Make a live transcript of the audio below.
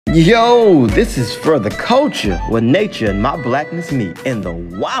Yo, this is For the Culture, where nature and my blackness meet in the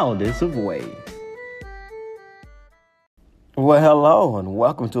wildest of ways. Well, hello, and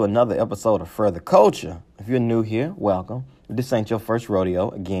welcome to another episode of For the Culture. If you're new here, welcome. If this ain't your first rodeo,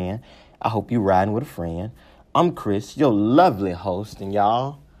 again, I hope you riding with a friend. I'm Chris, your lovely host, and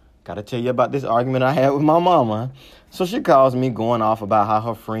y'all, gotta tell you about this argument I had with my mama. So she calls me going off about how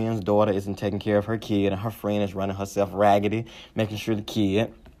her friend's daughter isn't taking care of her kid, and her friend is running herself raggedy, making sure the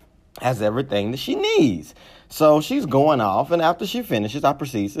kid has everything that she needs. So she's going off, and after she finishes, I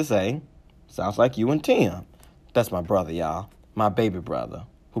proceed to say, sounds like you and Tim. That's my brother, y'all. My baby brother,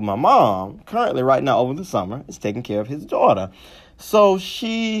 who my mom, currently right now over the summer, is taking care of his daughter. So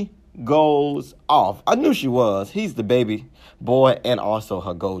she goes off. I knew she was. He's the baby boy and also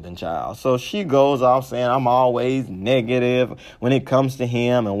her golden child. So she goes off saying I'm always negative when it comes to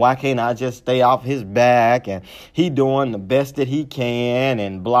him, and why can't I just stay off his back, and he doing the best that he can,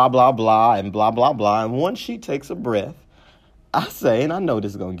 and blah, blah, blah, and blah, blah, blah. And once she takes a breath, I say, and I know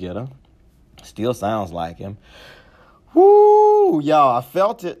this is going to get her, still sounds like him. Whoo, y'all, I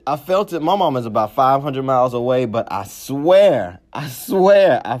felt it. My mom is about 500 miles away, but I swear,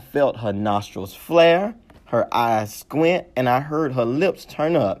 I felt her nostrils flare, her eyes squint, and I heard her lips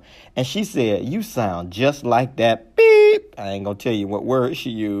turn up. And she said, you sound just like that beep. I ain't gonna tell you what word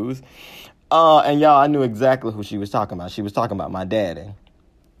she used. And y'all, I knew exactly who she was talking about. She was talking about my daddy.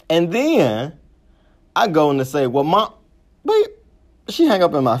 And then I go in to say, well, Mom, beep. She hung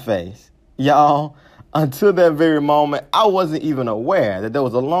up in my face. Y'all, until that very moment, I wasn't even aware that there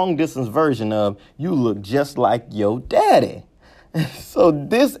was a long-distance version of you look just like your daddy. So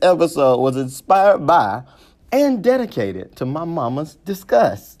this episode was inspired by and dedicated to my mama's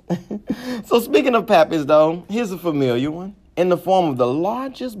disgust. So speaking of pappies, though, here's a familiar one in the form of the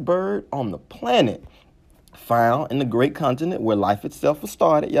largest bird on the planet, found in the great continent where life itself was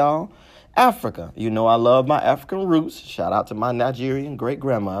started, y'all. Africa. You know I love my African roots. Shout out to my Nigerian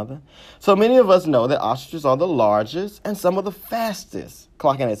great-grandmother. So many of us know that ostriches are the largest and some of the fastest,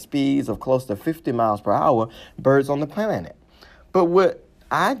 clocking at speeds of close to 50 miles per hour, birds on the planet. But what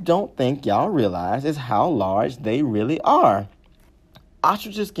I don't think y'all realize is how large they really are.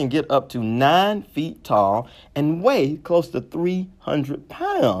 Ostriches can get up to 9 feet tall and weigh close to 300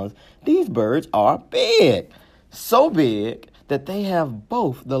 pounds. These birds are big. So big that they have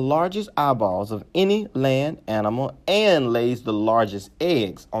both the largest eyeballs of any land animal and lays the largest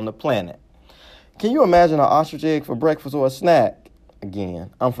eggs on the planet. Can you imagine an ostrich egg for breakfast or a snack?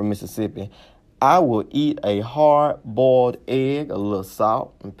 Again, I'm from Mississippi. I will eat a hard-boiled egg, a little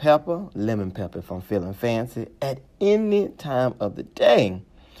salt and pepper, lemon pepper if I'm feeling fancy, at any time of the day.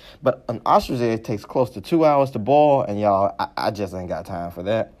 But an ostrich egg takes close to 2 hours to boil, and y'all, I just ain't got time for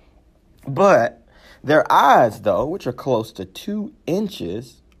that. But their eyes, though, which are close to 2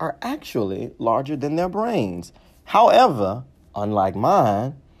 inches, are actually larger than their brains. However, unlike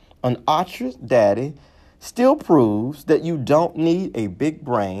mine, an ostrich daddy still proves that you don't need a big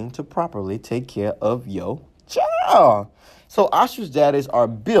brain to properly take care of your child. So ostrich daddies are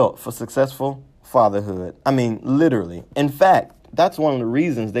built for successful fatherhood. I mean, literally. In fact, that's one of the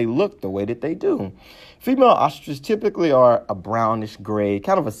reasons they look the way that they do. Female ostriches typically are a brownish gray,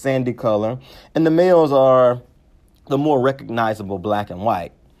 kind of a sandy color, and the males are the more recognizable black and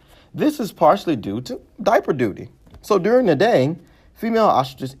white. This is partially due to diaper duty. So during the day, female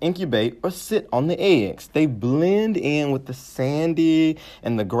ostriches incubate or sit on the eggs. They blend in with the sandy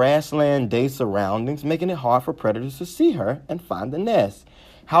and the grassland day surroundings, making it hard for predators to see her and find the nest.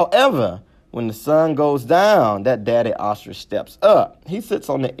 However, when the sun goes down, that daddy ostrich steps up. He sits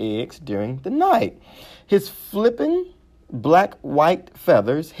on the eggs during the night. His flipping black-white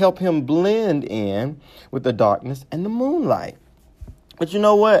feathers help him blend in with the darkness and the moonlight. But you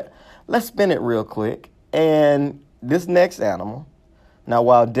know what? Let's spin it real quick. And this next animal, now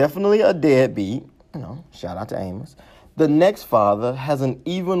while definitely a deadbeat, shout out to Amos, the next father has an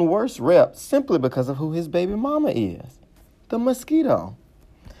even worse rep simply because of who his baby mama is, the mosquito.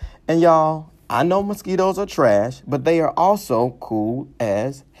 And y'all, I know mosquitoes are trash, but they are also cool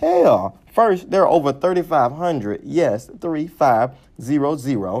as hell. First, there are over 3,500, yes,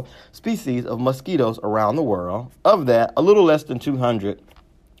 3,500 species of mosquitoes around the world. Of that, a little less than 200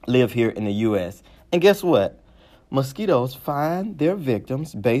 live here in the U.S. And guess what? Mosquitoes find their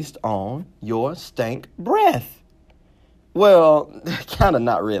victims based on your stank breath. Well, kind of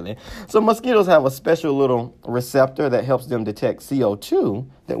not really. So mosquitoes have a special little receptor that helps them detect CO2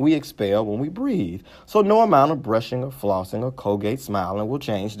 that we expel when we breathe. So no amount of brushing or flossing or Colgate smiling will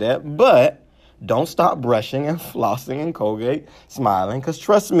change that. But don't stop brushing and flossing and Colgate smiling, because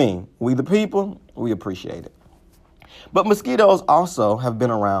trust me, we the people, we appreciate it. But mosquitoes also have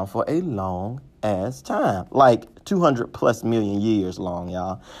been around for a long as time, like 200 plus million years long,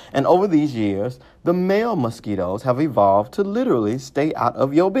 y'all. And over these years, the male mosquitoes have evolved to literally stay out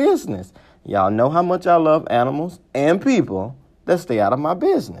of your business. Y'all know how much I love animals and people that stay out of my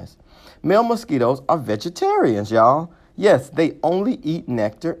business. Male mosquitoes are vegetarians, y'all. Yes, they only eat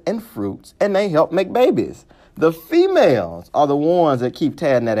nectar and fruits, and they help make babies. The females are the ones that keep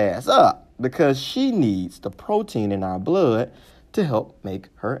tearing that ass up because she needs the protein in our blood to help make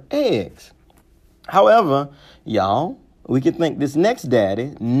her eggs. However, y'all, we can thank this next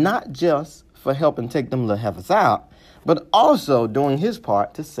daddy not just for helping take them little heifers out, but also doing his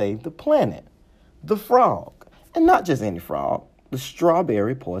part to save the planet. The frog. And not just any frog, the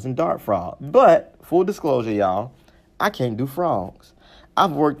strawberry poison dart frog. But, full disclosure, y'all, I can't do frogs.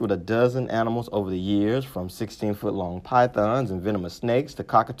 I've worked with a dozen animals over the years, from 16-foot-long pythons and venomous snakes to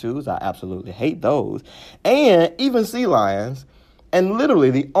cockatoos. I absolutely hate those. And even sea lions. And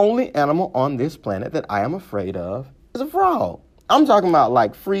literally the only animal on this planet that I am afraid of is a frog. I'm talking about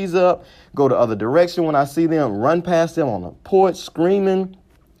like freeze up, go the other direction when I see them, run past them on the porch screaming.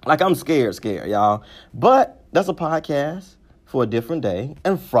 Like I'm scared, y'all. But that's a podcast for a different day.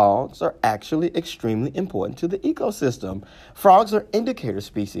 And frogs are actually extremely important to the ecosystem. Frogs are indicator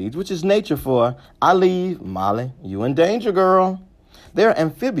species, which is nature for, I leave, Molly, you in danger, girl. They're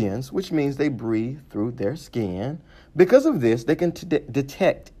amphibians, which means they breathe through their skin. Because of this, they can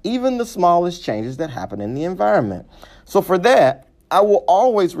detect even the smallest changes that happen in the environment. So for that, I will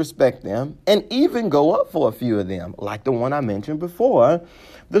always respect them and even go up for a few of them, like the one I mentioned before,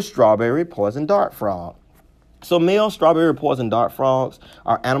 the strawberry poison dart frog. So male strawberry poison dart frogs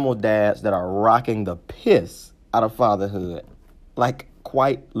are animal dads that are rocking the piss out of fatherhood, like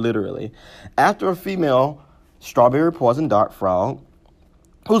quite literally. After a female strawberry poison dart frog,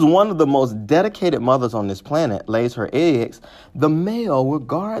 who's one of the most dedicated mothers on this planet, lays her eggs, the male will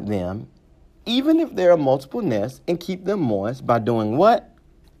guard them, even if there are multiple nests, and keep them moist by doing what?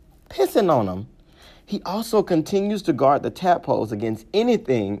 Pissing on them. He also continues to guard the tadpoles against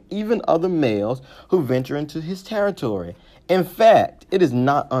anything, even other males, who venture into his territory. In fact, it is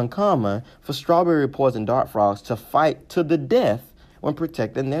not uncommon for strawberry poison dart frogs to fight to the death when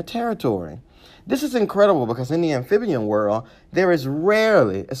protecting their territory. This is incredible because in the amphibian world, there is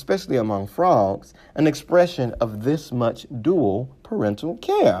rarely, especially among frogs, an expression of this much dual parental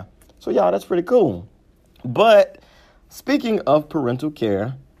care. So, y'all, that's pretty cool. But speaking of parental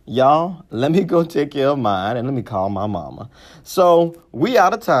care, y'all, let me go take care of mine and let me call my mama. So, we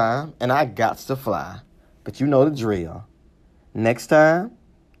out of time and I gots to fly. But you know the drill. Next time,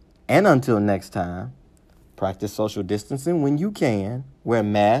 and until next time, practice social distancing when you can, wear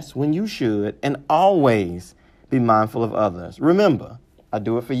masks when you should, and always be mindful of others. Remember, I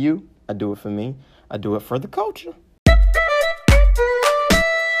do it for you, I do it for me, I do it for the culture.